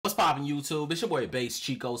poppin' YouTube? It's your boy Based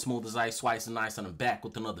Chiko, smooth as ice, twice and nice, and I'm back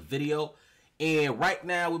with another video. And right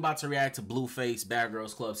now, we're about to react to Blueface Bad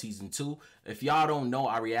Girls Club Season 2. If y'all don't know,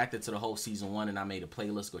 I reacted to the whole Season 1 and I made a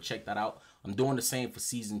playlist. Go check that out. I'm doing the same for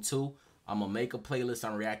Season 2. I'm going to make a playlist.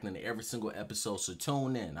 I'm reacting to every single episode, so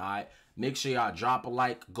tune in, alright? Make sure y'all drop a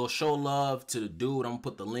like. Go show love to the dude. I'm going to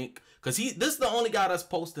put the link. Because this is the only guy that's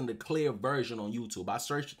posting the clear version on YouTube. I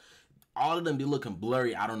searched. All of them be looking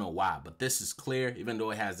blurry. I don't know why, but this is clear, even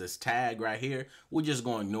though it has this tag right here. We're just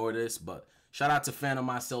going to ignore this, but shout out to Fan of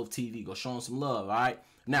Myself TV. Go show them some love, all right?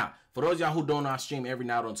 Now, for those of y'all who don't know, I stream every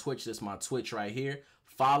night on Twitch. This is my Twitch right here.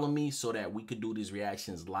 Follow me so that we could do these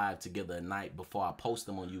reactions live together at night before I post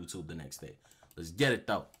them on YouTube the next day. Let's get it,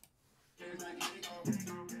 though.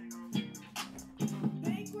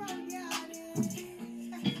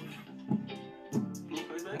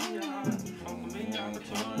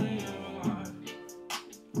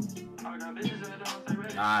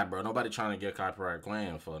 Alright, bro. Nobody trying to get copyright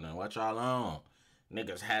claim for them. What y'all on?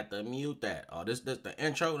 Niggas had to mute that. Oh, this the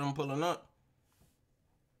intro that I'm pulling up.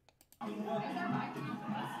 I ain't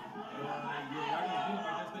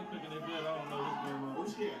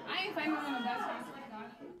fighting on the best one.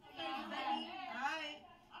 Alright.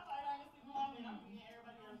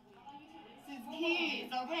 Since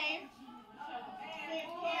kids, okay?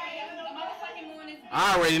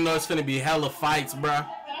 I already know it's finna be hella fights, bruh.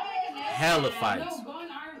 Hella fights. No, go in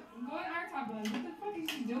our top line. What the fuck is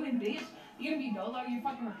you doing, bitch? You gonna be dolo? You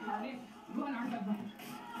fucking retarded? Go in our top line.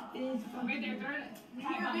 Bitch, right there, throw it. Bitch,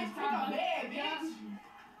 pick up bed, bitch.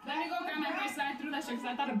 Let me go grab my first side through that shit because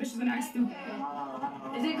I thought a bitch was an eye stupid.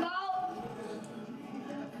 Is it cold?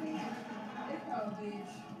 It's cold,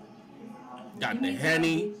 bitch. Got the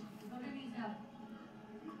Henny.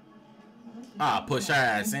 Ah, push her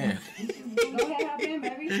ass in. Go ahead, hop in,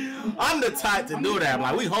 baby. I'm the type to do that. I'm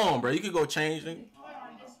like, we home, bro. You can go change it.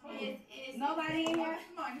 Is nobody in here?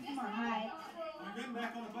 Come on. Hi. We're getting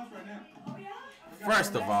back on the bus right now. Oh, yeah?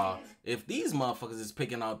 First of all, if these motherfuckers is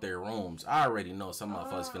picking out their rooms, I already know some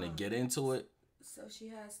motherfuckers finna get into it. So she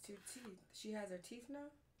has 2 teeth. She has her teeth now?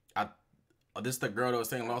 This the girl that was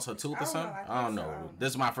saying lost her tooth or something? I don't know.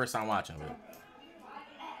 This is my first time watching it.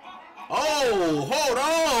 Oh, hold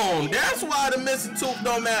on. That's why the missing tooth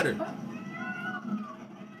don't matter.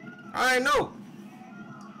 I know.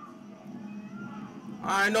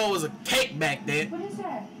 I know it was a cake back there. What is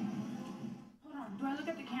that? Hold on. Do I look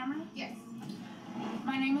at the camera? Yes.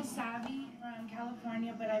 My name is Savi from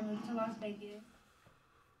California, but I moved to Las Vegas.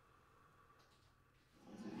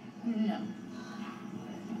 No.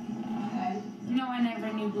 No, I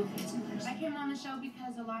never knew Blueface in person. I came on the show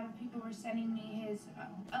because a lot of people were sending me his,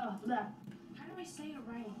 how do I say it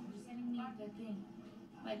right? They're sending me the thing,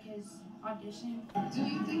 like his audition. Do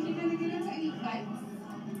you think you're gonna get into any fights?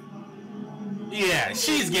 Yeah,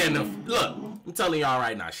 she's getting the, look, I'm telling y'all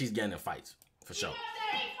right now, she's getting in fights, for sure.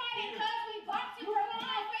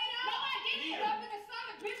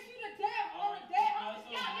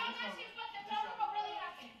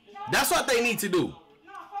 That's what they need to do.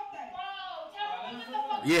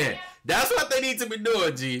 Yeah, that's what they need to be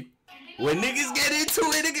doing, G. When niggas get into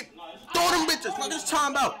it, nigga, throw them bitches. What is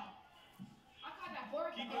talking about?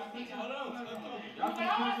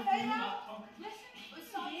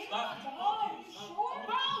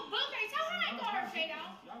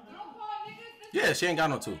 Yeah, she ain't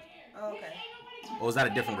got no tooth. Oh, okay. Or is that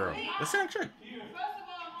a different girl? The same chick.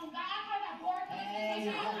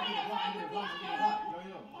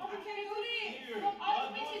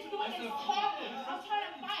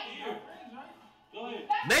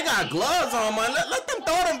 They got gloves on, man. Let them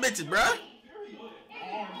throw them bitches, bruh.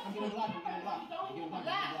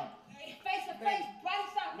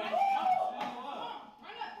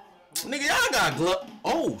 Nigga, y'all got gloves.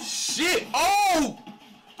 Oh, shit. Oh,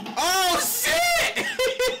 shit.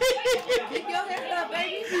 Keep your head up,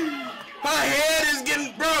 baby. Her head is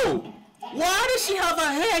getting, bro. Why does she have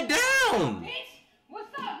her head down?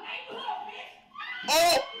 What's up, neighborhood, bitch?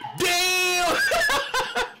 Oh, damn.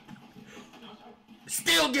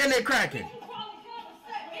 Still getting it cracking.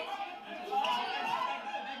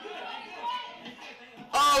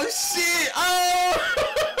 Oh, shit. Oh.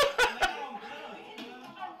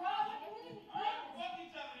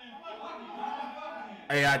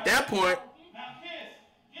 Hey, at that point.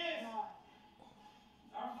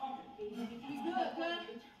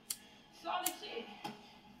 Solid shit.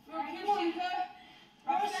 Come on, cut.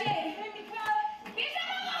 Oh, shit. Hit me, cut. Bitch, I'm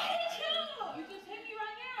not gonna hit you. You just hit me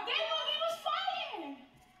right now. They was fighting.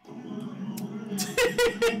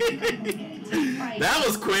 That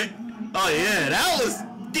was quick. Oh, yeah. That was...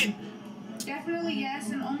 Definitely yes,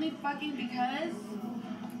 and only fucking because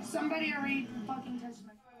somebody already fucking touched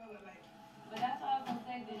my...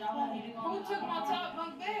 took my top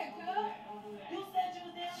bunk bag, cuz? You said you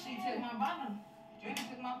was there. She took my bottom. Drake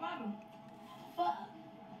took my bottom. Fuck.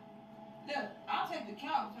 Look, I'll take the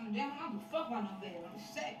couch on the damn. I don't give a fuck about no bed. I'm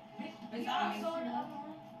sick. It's all I saw the other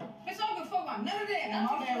one. It's all give a fuck about none of that.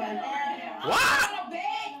 I'm okay right there. What? No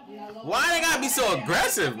bed. Why they gotta be so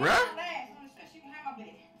aggressive, bruh? She can have my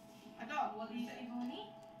bed. I thought, what do you say?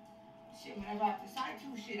 Shit, when I got the side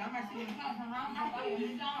too, shit, I'm actually getting caught from around my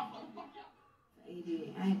body.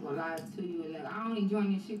 I ain't gonna lie to you. Like, I only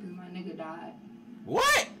joined this shit because my nigga died.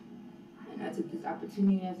 What? And I took this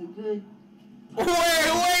opportunity as a good. Wait.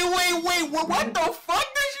 What the fuck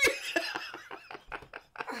did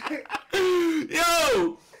she?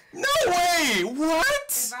 Yo, no way. What?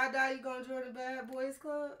 If I die, you gonna join the Bad Boys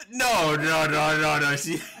Club? No.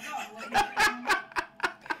 She.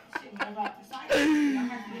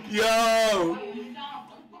 Yo.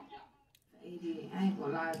 I ain't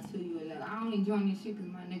gonna lie to you. Like, I only joined this shit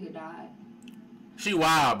because my nigga died. She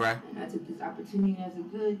wild, bruh. And I took this opportunity as a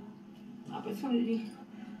good opportunity.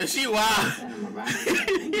 She wild.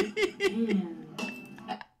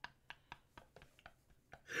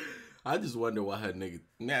 I just wonder why her nigga.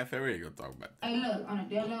 Nah, Ferry ain't gonna talk about that. Hey, look, on a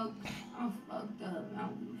dead low, I'm fucked up.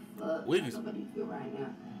 I'm fucked. We can- Nobody feel right now.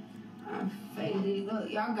 I'm faded. Look,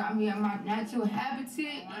 y'all got me in my natural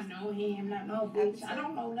habitat. I know him, not no bitch. I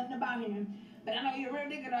don't know nothing about him, but I know you're a real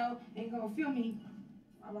nigga though. Ain't gonna feel me.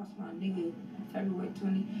 I lost my nigga February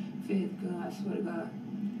 25th, girl. I swear to God.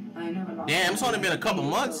 I ain't never lost. Damn, it's only been a couple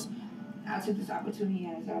months. So I took this opportunity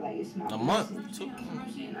as I like it's my A month, blessing. two.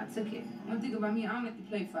 And I took it. One thing about me, I don't like to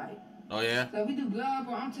play fight. Oh yeah. So if we do gloves,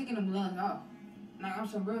 bro, I'm taking them gloves off. Like, I'm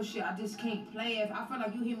some real shit. I just can't play. If I feel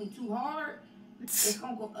like you hit me too hard, it's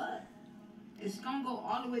gonna go up. It's gonna go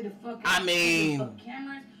all the way to fucking. I mean- fuck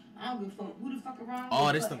cameras. I don't give a fuck who the fuck around. Oh,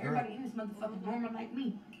 me, this but the girl. everybody in this motherfucker normal like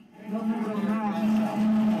me.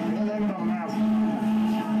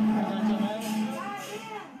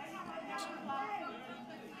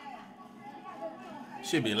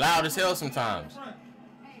 She be loud as hell sometimes. Hella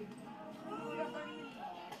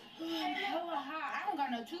hot. I don't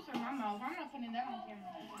got no tooth in my mouth. I'm not putting that on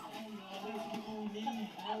camera.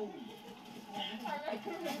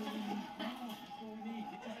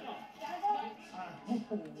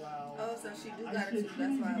 Oh, so she do got a tooth.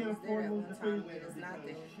 That's why I was there at one time when it's not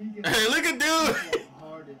there. Hey, look at dude.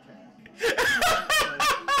 Heart attack.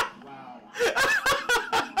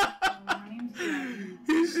 My name's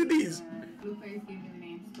Gabby. These. Blueface gave me the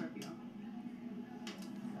name Scorpio.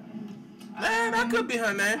 Man, that could be her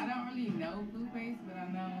I name. don't really know Blueface, but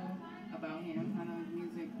I know about him. I know his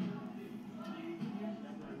music.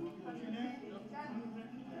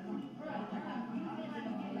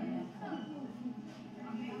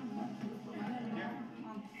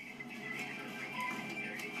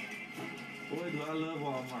 Boy, do I love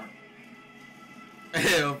Walmart.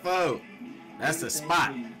 Hell, folks. That's the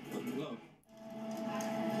spot.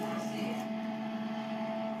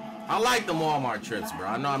 I like the Walmart trips, bro.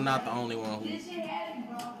 I know I'm not the only one who.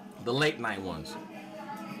 The late night ones.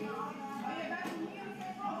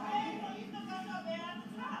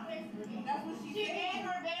 She gave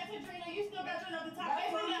her bag to Trina. You still got your other top.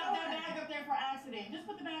 They left that bag up there for accident. Just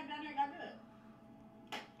put the bag down there. Got good.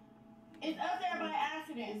 It's up there by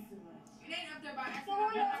accident. It ain't up there by So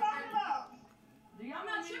what are you talking about? I'm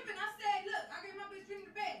not tripping. I said, look, I gave my bitch drink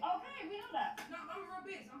in the bed. Okay, we know that. No, I'm a real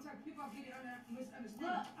bitch. I'm talking people get it misunderstood.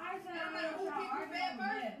 Look, I said No matter who picked your bed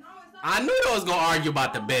first. No, it's not. I knew they was gonna argue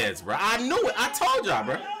about the beds, bro. I knew it. I told y'all,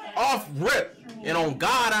 bro. Off rip. And on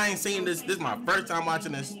God, I ain't seen this. This is my first time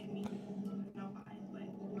watching this.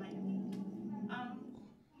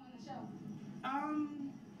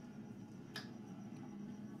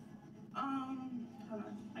 Hold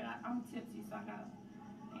on. I'm tipsy, so I gotta.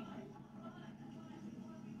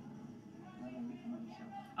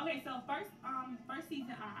 Okay, so first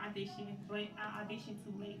season I auditioned, but I auditioned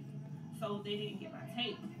too late, so they didn't get my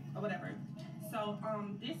tape or whatever. So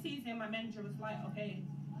this season my manager was like, okay,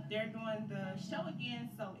 they're doing the show again,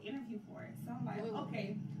 so interview for it. So I'm like,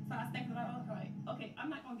 okay. So I was thinking about, okay, I'm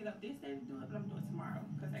not gonna get up this day to do it, but I'm gonna do it tomorrow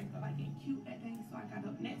because I feel like getting cute that day. So I got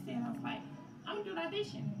up next day and I was like, I'm gonna do the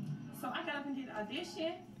audition. So I got up and did the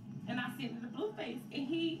audition, and I sent it to Blueface, and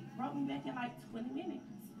he wrote me back in like 20 minutes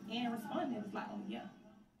and responded. It was like, oh yeah.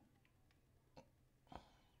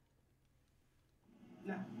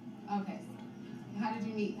 No. Okay. How did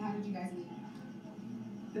you meet? How did you guys meet?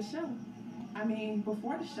 The show. I mean,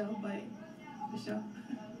 before the show, but the show.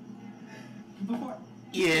 Before.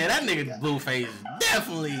 Yeah, that nigga Blueface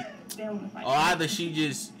definitely. They don't want to fight Or either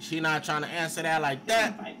she not trying to answer that like They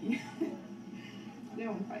don't that. fight me. They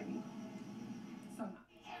don't want to fight me. So no.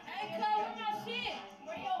 Hey, Cole, where my shit?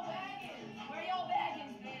 Where your bag is?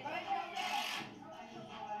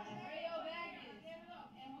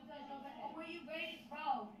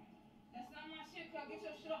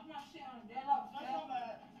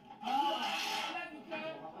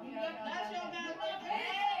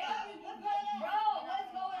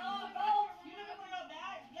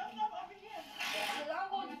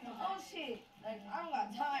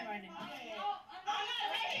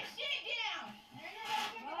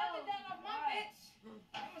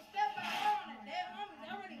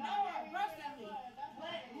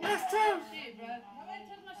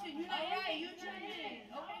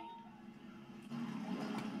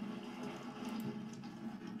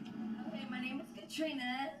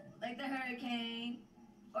 Trina, like the hurricane,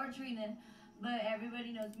 or Trina. But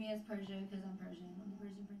everybody knows me as Persia because I'm Persian. I'm the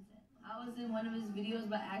Persian princess. I was in one of his videos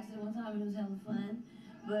by accident one time and it was hella fun.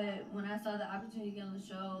 But when I saw the opportunity to get on the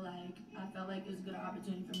show, like, I felt like it was a good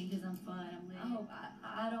opportunity for me because I'm fun. I'm lit.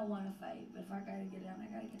 I don't want to fight, but if I gotta get down, I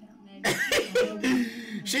gotta get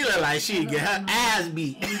down. She look like she get her ass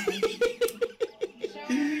beat.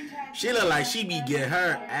 She look like she be getting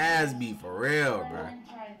her ass beat for real, bro.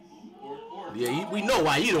 Yeah, we know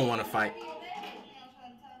why you don't want to fight.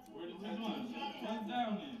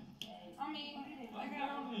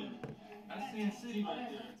 I see a city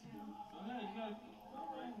right there.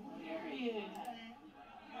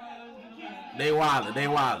 They wildin', they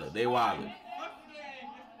wildin', they wildin'.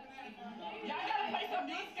 Y'all gotta play some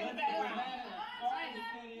music in the background. Play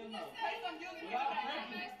some music in the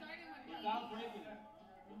background. Without breaking it.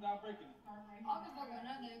 Without breaking it.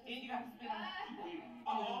 And you gotta spin them.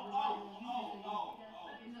 Oh. How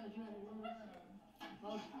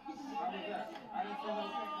was that? I didn't feel no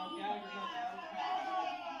gag or nothing.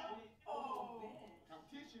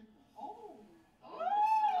 Competition.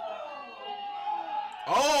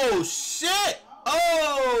 Oh shit!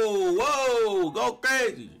 Oh, whoa, go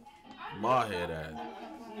crazy. Ballhead ass.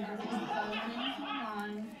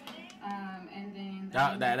 And then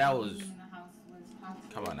That was.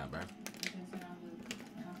 Come on now, bro.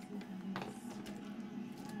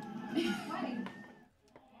 Yeah,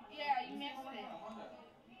 you missed it.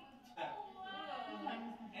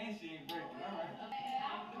 And she ain't breaking. All right.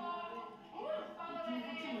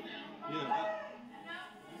 Yeah.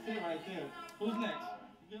 Sit right there. Who's next?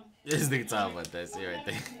 This nigga talking about that shit right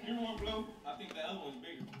there. You want blue? I think the other one's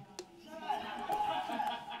bigger.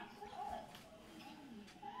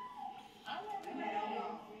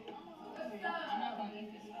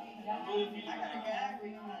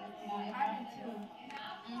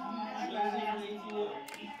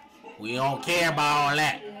 We don't care about all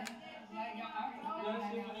that.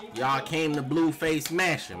 Y'all came to Blueface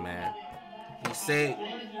Mansion, man. He said.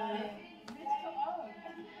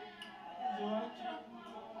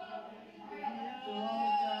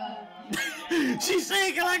 She's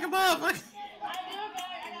shaking like a motherfucker.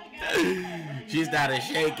 She started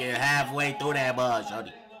shaking halfway through that buzz,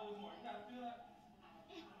 shorty. Okay,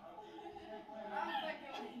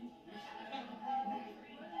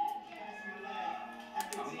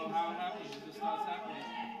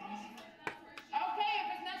 if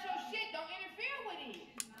it's not your shit, don't interfere with it.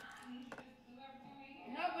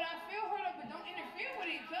 No, but I feel her up, but don't interfere with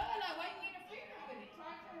it. Cause like, why you interfering with it?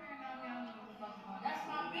 That's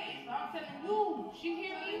my bitch. I'm telling you. She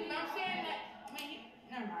hear me? But I'm saying that. I mean,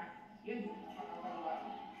 never mind. You do.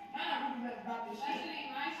 I'm about this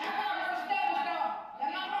shit. I got her status dog.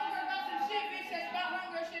 That's my hunger about some shit, bitch. That's about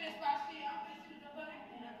hunger shit. That's my shit. I'm finna shoot the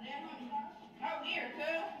fucking. Out here,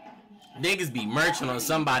 cuz. Niggas be merching on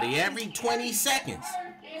somebody every 20 seconds.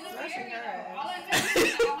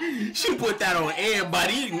 She put that on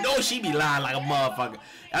everybody. You know she be lying like a motherfucker.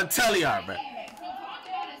 I'm telling y'all, bro.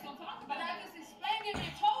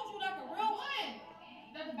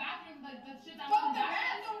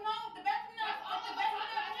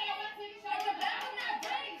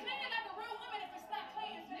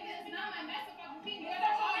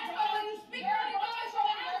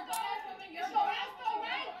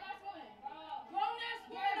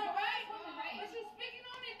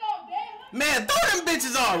 Man, throw them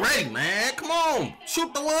bitches already, man. Come on.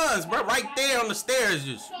 Shoot the ones, bro. Right there on the stairs.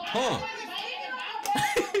 Just, huh.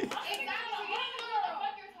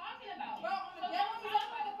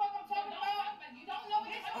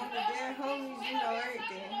 On the dead homies, you know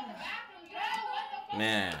everything.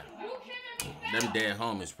 Man, them dead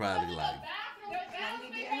homies probably like.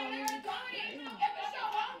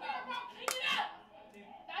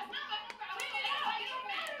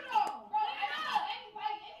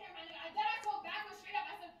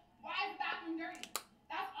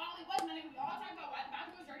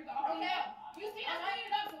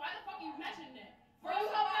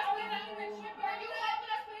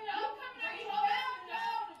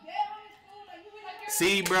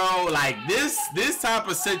 See, bro, like this type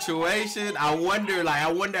of situation, I wonder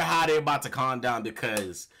how they about to calm down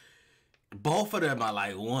because both of them are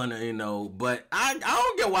like wanna, you know, but I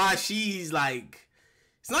don't get why she's like,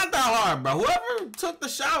 it's not that hard, bro. Whoever took the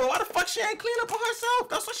shower, why the fuck she ain't clean up on herself?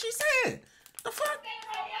 That's what she's saying. The fuck?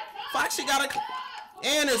 Fuck, she gotta,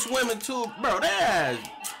 and it's women too, bro.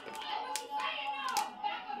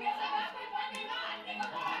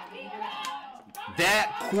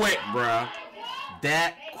 That quick, bro.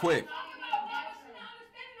 That quick.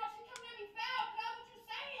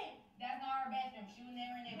 That's not her bathroom. She was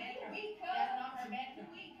never in that bathroom. That's not her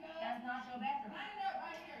bathroom. That's not your bathroom.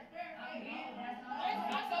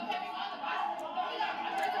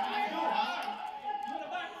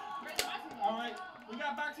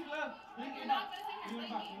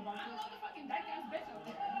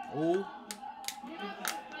 Oh.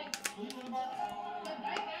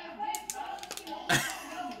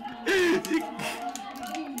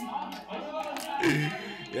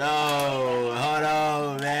 Yo, hold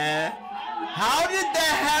on, man. How did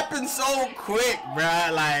that happen so quick,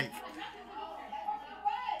 bruh? Like,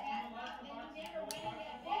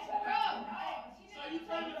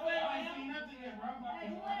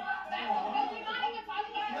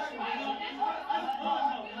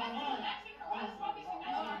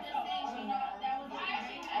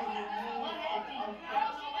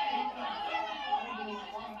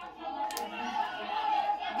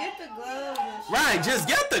 Get the gloves and shit. right, just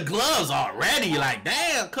get the gloves already. Like,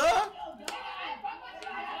 damn, cuz.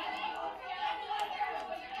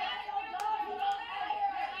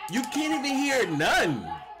 You can't even hear nothing.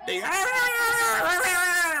 They...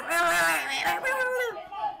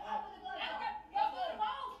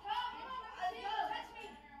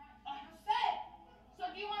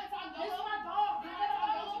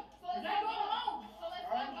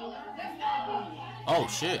 Oh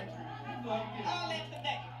shit.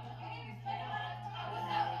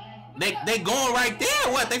 They going right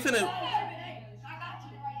there. What? They finna.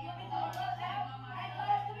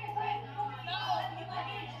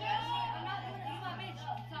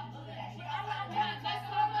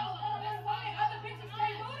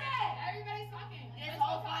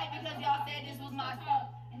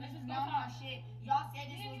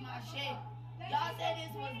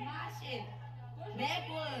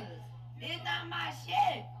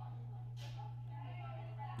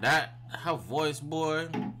 That her voice, boy.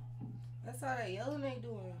 That's how they yelling they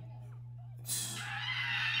doing.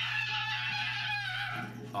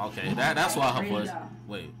 Okay, that's why her voice.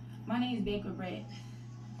 Wait. My name is Baker Brett.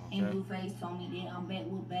 And Blueface told me that I'm back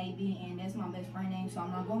with Baby, and that's my best friend name, so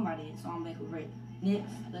I'm not going by that. So I'm back with Brett.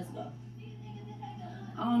 Next, let's go.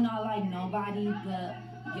 I don't know like nobody, but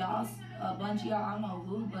y'all, a bunch of y'all, I don't know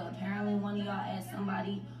who, but apparently one of y'all asked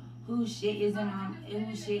somebody whose shit is all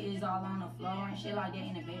on the floor and shit like that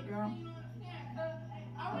in the bedroom.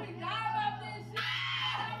 I already died about this shit.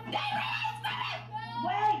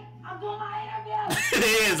 Wait, I'm doing my interview. It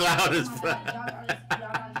is loud as fuck.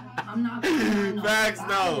 I'm not going to Facts,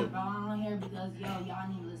 no. I'm on here because y'all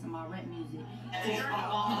need to listen to my rap music.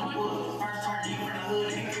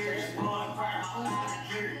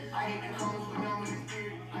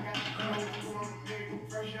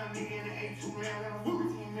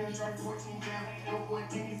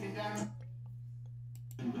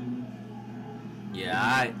 Yeah,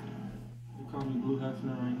 I. You call me Blue Hats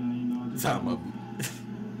now right now, you know. I just Talking about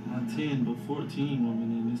not 10, but 14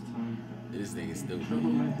 women in this time. this nigga stupid.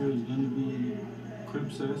 Troublemaker is gonna be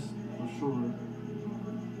Cripsess for sure.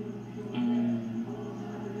 And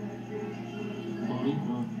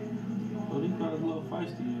Boricua is a little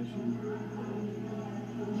feisty actually.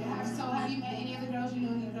 Yeah, so have you met any other girls? You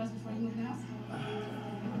know any other girls before you moved in the house?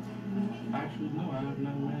 Actually, no, I have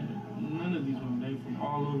not met none of these women. They from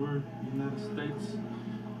all over the United States.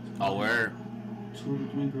 Oh, where? 2 to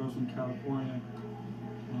 3 girls from California.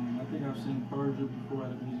 I think I've seen Persia before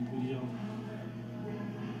at a music video.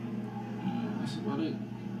 That's about it.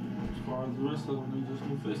 As far as the rest of them, they just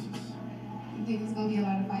new faces. You think it's gonna be a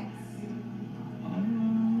lot of fights?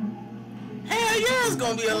 Hell yeah, it's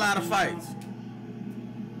gonna be a lot of fights.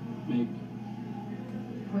 Maybe.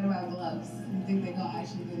 What about gloves? You think they're gonna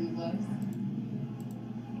actually get in the gloves?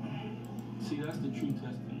 See, that's the true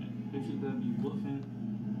testament. Bitches that be woofing,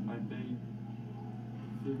 like they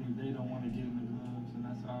don't want to get in the gloves, and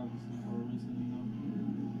that's obviously for a reason, you know.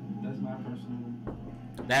 That's my personal.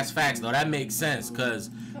 That's facts though. That makes sense, cause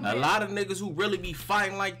a lot of niggas who really be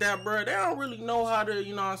fighting like that, bro, they don't really know how to,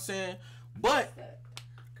 you know what I'm saying? But,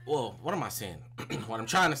 well, what am I saying? What I'm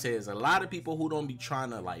trying to say is a lot of people who don't be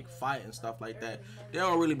trying to like fight and stuff like that, they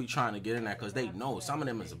don't really be trying to get in there, cause they know some of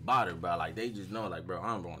them is about it, bro. Like they just know, like, bro,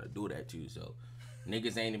 I don't want to do that to you, so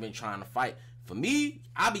niggas ain't even trying to fight. For me,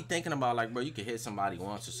 I be thinking about like, bro, you can hit somebody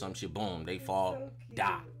once or some shit, boom, they fall,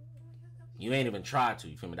 die. You ain't even tried to,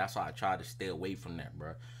 you feel me? That's why I try to stay away from that,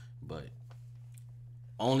 bro. But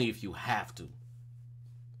only if you have to.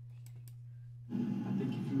 I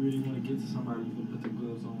think if you really want to get to somebody, you can put the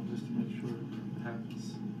gloves on just to make sure it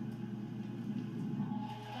happens.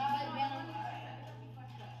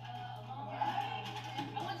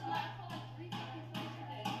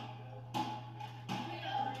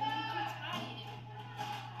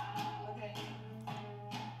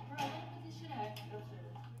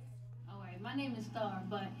 My name is Star,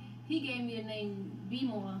 but he gave me a name B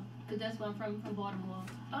More because that's where I'm from Baltimore.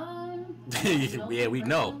 Yeah, we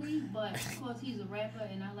know. But of course he's a rapper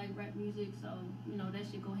and I like rap music, so you know that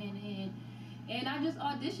should go hand in hand. And I just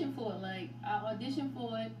auditioned for it. Like I auditioned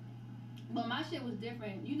for it. But my shit was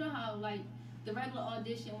different. You know how like the regular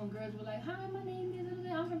audition when girls were like, "Hi, my name is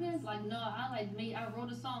I'm from this." Like, no, I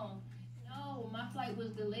wrote a song. No, my flight was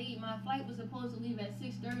delayed. My flight was supposed to leave at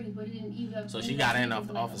 6:30, but it didn't even. So she got in off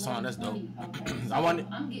the song. That's dope. Okay. So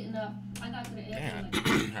I'm getting up. I got to the airport.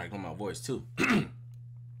 Damn, I got my voice too.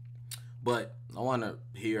 But I want to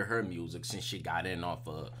hear her music since she got in off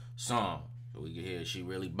a song, so we can hear she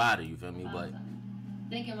really body. You feel me? But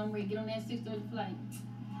thinking I'm ready to get on that 6:30 flight.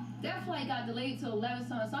 That flight got delayed to 11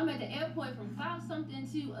 something. So I'm at the airport from 5 something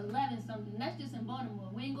to 11 something. That's just in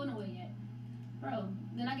Baltimore. We ain't going nowhere yet, bro.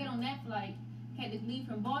 Then I get on that flight. Had to leave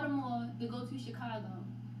from Baltimore to go to Chicago.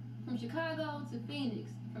 From Chicago to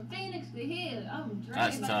Phoenix. From Phoenix to here. I'm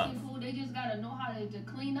dragged back and cool. They just gotta know how to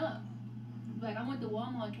clean up. Like I went to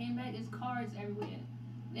Walmart, came back, there's cards everywhere.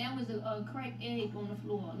 There was a cracked egg on the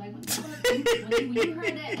floor. Like what the fuck? when you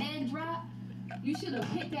heard that egg drop, you should have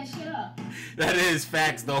picked that shit up. That is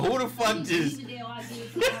facts though. Who the fuck just?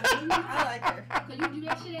 I like her. Cause you do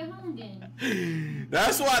that shit at home then.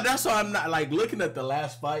 That's why I'm not like looking at the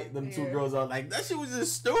last fight. Them two girls are like that shit was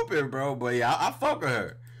just stupid, bro. But yeah, I fuck with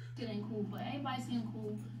her. Shit ain't cool, but everybody seem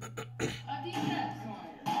cool.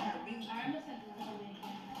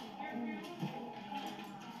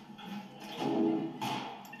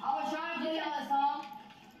 I was trying to play y'all a song.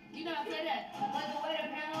 You know I play that. But the way the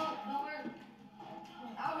piano don't work,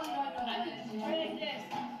 I really don't know. I can play this.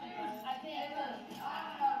 I can't look.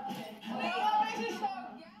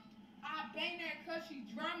 I bang that cuz she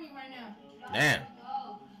drum me right now. Damn.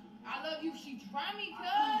 I love you, she drum me, cuz.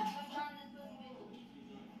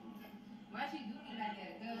 Why she do me like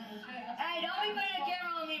that? Hey, don't be putting a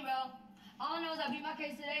camera on me, bro. All I know is I beat my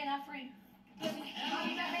case today and I'm free. I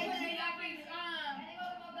beat my case today and I'm free.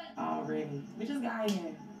 Already. We just got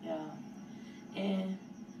here. Yeah. And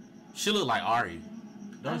She look like Ari.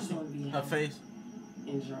 Don't she? Her face?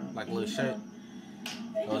 Like a little shit.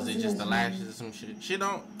 Or is it just the lashes or some shit? She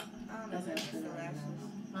don't. That's the lashes.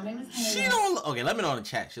 My name is She don't. Okay, let me know in the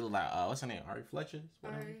chat. She look like what's her name? Ari Fletcher.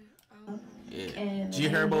 Yeah. G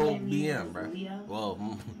Herbo BM, bro.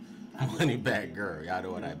 Well, money back girl. Y'all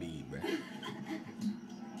know what I mean, bro.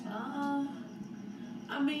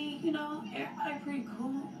 I mean, you know, everybody pretty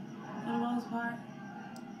cool for the most part.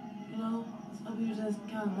 You know, some people just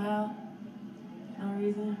kind of loud for no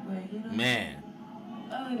reason, but you know. Man.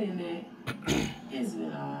 Other than that, it's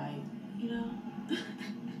been alright, you know.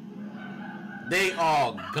 They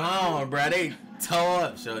all gone, bro. They tore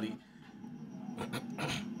up, shorty.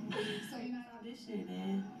 So you know all this shit,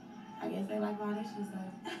 man. I guess they like all this shit, so.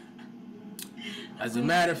 As a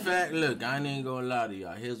matter of fact, look, I ain't gonna lie to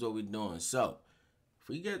y'all. Here's what we doing. So, if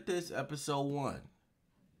we get this episode 1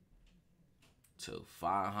 to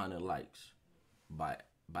 500 likes by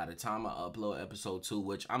the time I upload episode 2,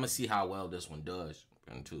 which I'm gonna see how well this one does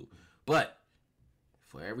in 2. But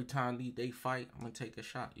for every time they fight, I'm gonna take a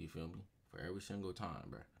shot. You feel me? For every single time,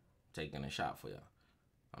 bro. Taking a shot for y'all.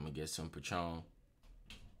 I'm gonna get some Patron.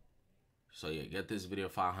 So yeah, get this video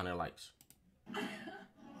 500 likes.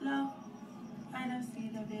 No, I don't see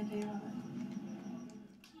the video.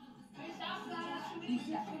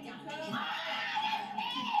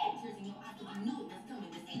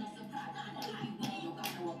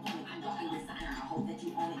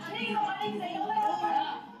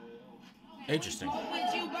 Interesting.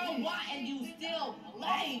 With you, bro, why and you still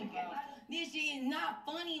lame, bro? This shit is not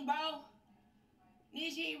funny, bro.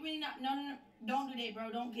 This shit really not. No, don't do that,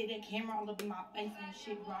 bro. Don't get that camera all up in my face and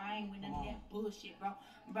shit, bro. I ain't with none of that bullshit, bro.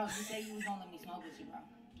 Bro, you say you was gonna let me smoke with you, bro.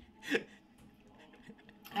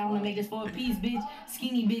 I don't wanna make this for a piece, bitch.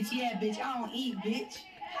 Skinny bitch, yeah, bitch. I don't eat, bitch.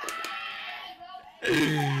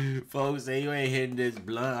 Folks say you ain't hitting this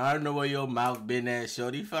blunt. I don't know where your mouth been at,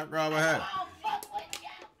 shorty. Fuck wrong with her.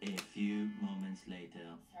 A few moments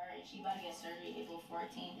later. She about to get surgery April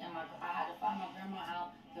 14th, and I had to fly my grandma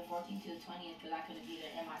out the 14th to the 20th because I couldn't be there.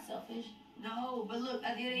 Am I selfish? No, but look,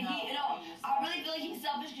 at the end, I really feel like he's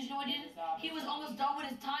selfish because you know what he did? He was almost done with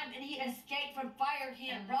his time and he escaped from fire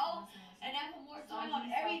camp, bro. And I put more time on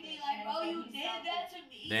everything. Like, bro, you did that to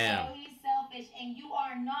me. Damn. Bro, he's selfish and you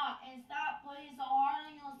are not. And stop putting so hard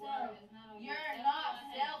on yourself. You're not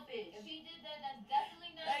selfish. If he did that, that's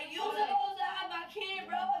definitely not. Like, you supposed to have my kid,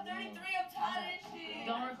 bro. I'm 33. I'm tired of this shit.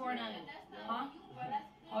 Don't record nothing. Huh?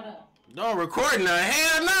 Hold up. Don't record nothing.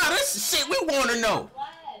 Hell nah. This is shit we want to know.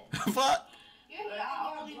 Fuck. But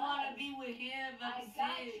I only want to be with him. I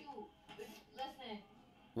got you. Listen.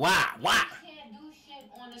 Why? I can't do shit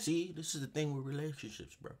on the... See, this is the thing with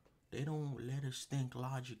relationships, bro. They don't let us think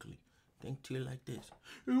logically. Think to it like this.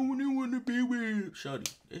 I only want to be with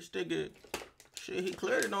shorty. This nigga, Shit, he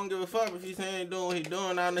clearly don't give a fuck if he's saying doing what he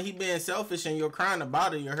doing. Now he being selfish and you're crying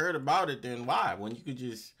about it, you're hurt about it, then why? When you could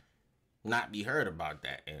just not be hurt about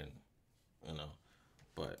that, and you know,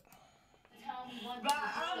 but. Bro,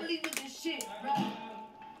 I don't leave with this shit, bro.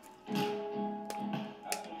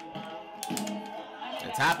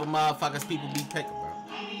 The type of motherfuckers people be picking, bro.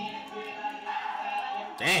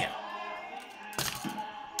 Damn.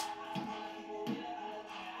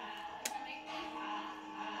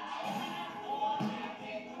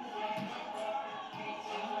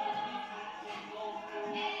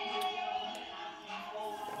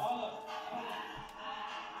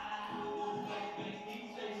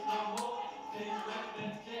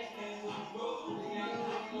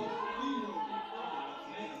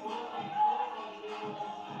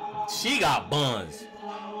 She got buns.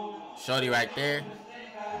 Shorty right there.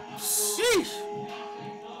 Sheesh.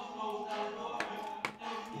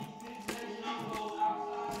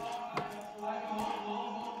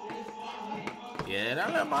 Yeah, that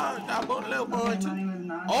little boy too.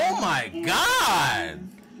 Oh my God.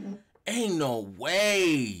 Ain't no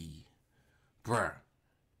way. Bruh.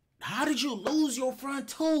 How did you lose your front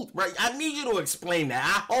tooth? Bruh, I need you to explain that.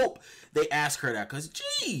 I hope they ask her that, cause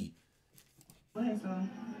gee.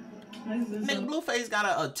 Nigga, Blueface got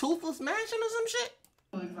a toothless mansion or some shit?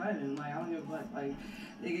 So exciting, like I don't give a fuck, like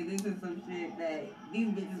nigga, this is some shit that these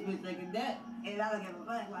bitches wish they could that, and I don't give a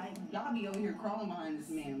fuck, like y'all be over here crawling behind this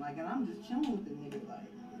man, like, and I'm just chilling with the nigga, like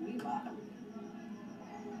we vibe.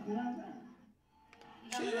 You know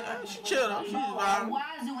what I'm saying? She chill though. She's vibing.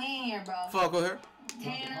 Why is you in here, bro? Fuck with her.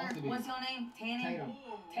 Tanner, what's your name?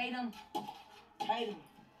 Tatum.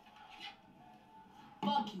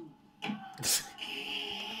 Fuck you.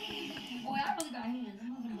 Boy, I really got hands. I'm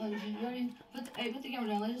not gonna play with you. You ready? Put the camera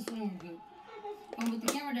down. Let's just swim real quick. Come on, put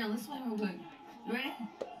the camera down. Let's swim real quick. You ready?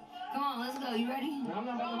 Come on, let's go. You ready? I'm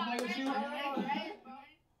not about to play with you. Ready?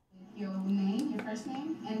 Your name, your first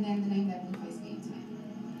name, and then the name that Blueface gave to me.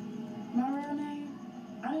 My real name?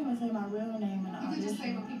 I didn't even say my real name in the You can just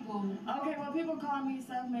say what people. Okay, well, people call me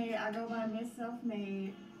Self-Made. I go by Miss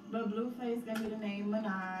Self-Made, but Blueface gave me the name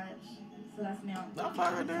Minaj. So that's now. Not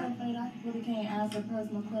far right there. Self-Made, I really can't answer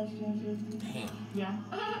personal questions. Damn. Yeah.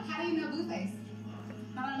 How do you know Blueface?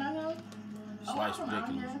 How do I know him? I'm Slice from out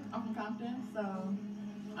ridiculous. here. I'm from Compton, so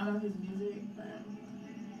I know his music, but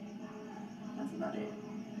that's about it.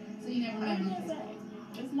 So you never met Blueface?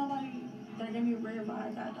 It's nobody that gave me a weird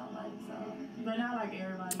vibe that I don't like, so. But not like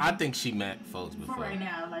everybody. I think she met folks before. For right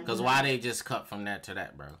now, like. Cause why they just cut from that to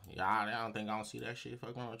that, bro? I don't think I don't see that shit.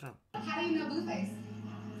 Fuck wrong with y'all. How do you know Blueface?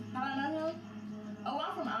 How do I know him? Oh,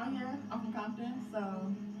 I'm from out here. I'm from Compton, so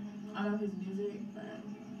I know his music, but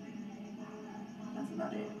that's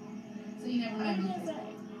about it. So you never met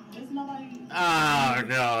Blueface? It's nobody. Oh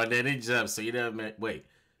no, then it jumps. So you never met. Wait,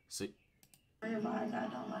 so weird vibe that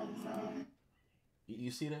I don't like, so.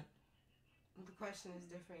 You see that? The question is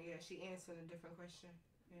different. Yeah, she answered a different question.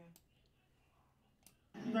 Yeah.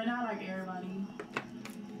 But not like everybody.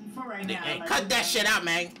 For right now. Hey, like, cut that shit out,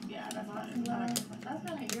 man. Yeah, that's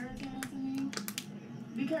kind of irritating to me.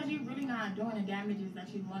 Because you're really not doing the damages that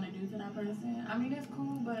you want to do to that person. I mean, it's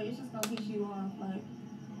cool, but it's just gonna piss you off. Like,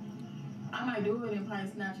 I might do it and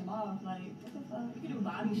probably snatch him off. Like, what the fuck? You can do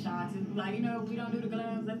body shots. And, like, you know, if we don't do the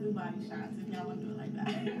gloves, let's do body shots if y'all want to do it like that.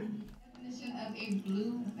 Definition of a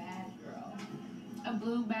blue bad girl. A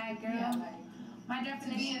blue bad girl? Yeah, like, my to be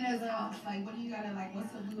definition in is this house, like, what do you gotta, like,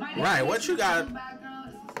 what's a blue my Right, what you got? Blue bad girl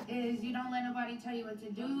is you don't let nobody tell you what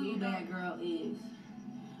to do. Blue bad girl is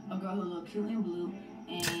a girl who look cute in blue,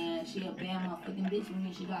 and she a bad motherfucking bitch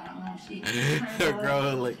when she got her own shit. A girl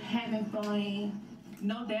who look. Having fun,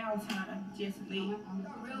 no downtime, just leave.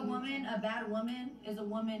 A real woman, a bad woman, is a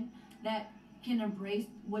woman that can embrace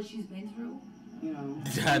what she's been through. You know.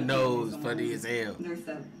 I know it's funny as hell. There's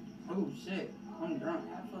that. Oh shit, I'm drunk.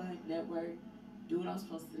 I feel like that word, do what I'm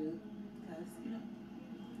supposed to do, because you know,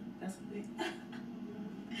 that's what they,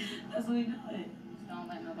 that's what we do it. Don't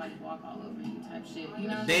let nobody walk all over you type shit. You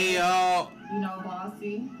know. They all. You know,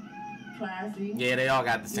 bossy, classy. Yeah, they all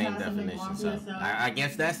got the same You got something definition. wrong So with yourself. I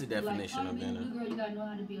guess that's the Like, definition of being blue a. girl, you gotta know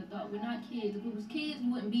how to be an adult. We're not kids. If we was kids, we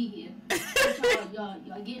wouldn't be here.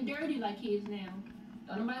 y'all getting dirty like kids now.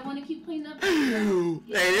 Don't nobody want to keep cleaning up. Hey,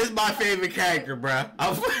 this is my favorite character, bro.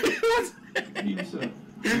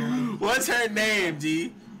 What's her name,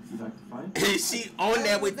 G? Is she on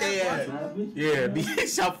that with their? Yeah,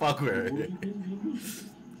 bitch, I'll fuck with her.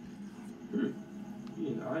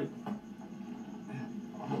 Yeah, alright.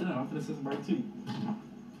 I'm done. I'm finna say some right too.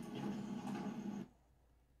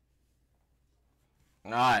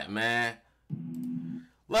 Alright, man.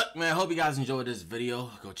 Look, man, hope you guys enjoyed this video.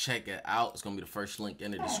 Go check it out. It's gonna be the first link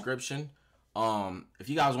in the description. If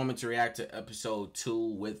you guys want me to react to episode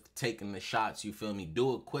 2 with taking the shots, you feel me,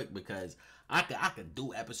 do it quick, because I could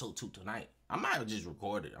do episode 2 tonight. I might have just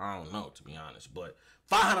recorded. I don't know, to be honest. But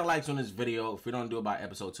 500 likes on this video. If we don't do it by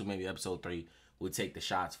episode 2, maybe episode 3, we'll take the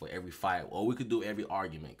shots for every fight. Or we could do every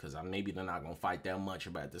argument, because maybe they're not going to fight that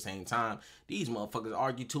much. But at the same time, these motherfuckers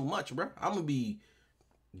argue too much, bro. I'm going to be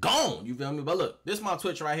gone, you feel me? But look, this is my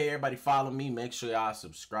Twitch right here. Everybody follow me. Make sure y'all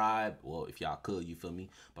subscribe. Well, if y'all could, you feel me?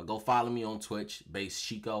 But go follow me on Twitch, Based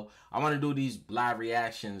Chiko. I want to do these live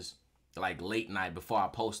reactions like late night before I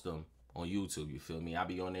post them on YouTube, you feel me? I'll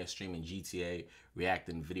be on there streaming GTA,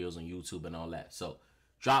 reacting videos on YouTube and all that. So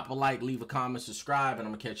drop a like, leave a comment, subscribe, and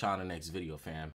I'm gonna catch y'all in the next video, fam.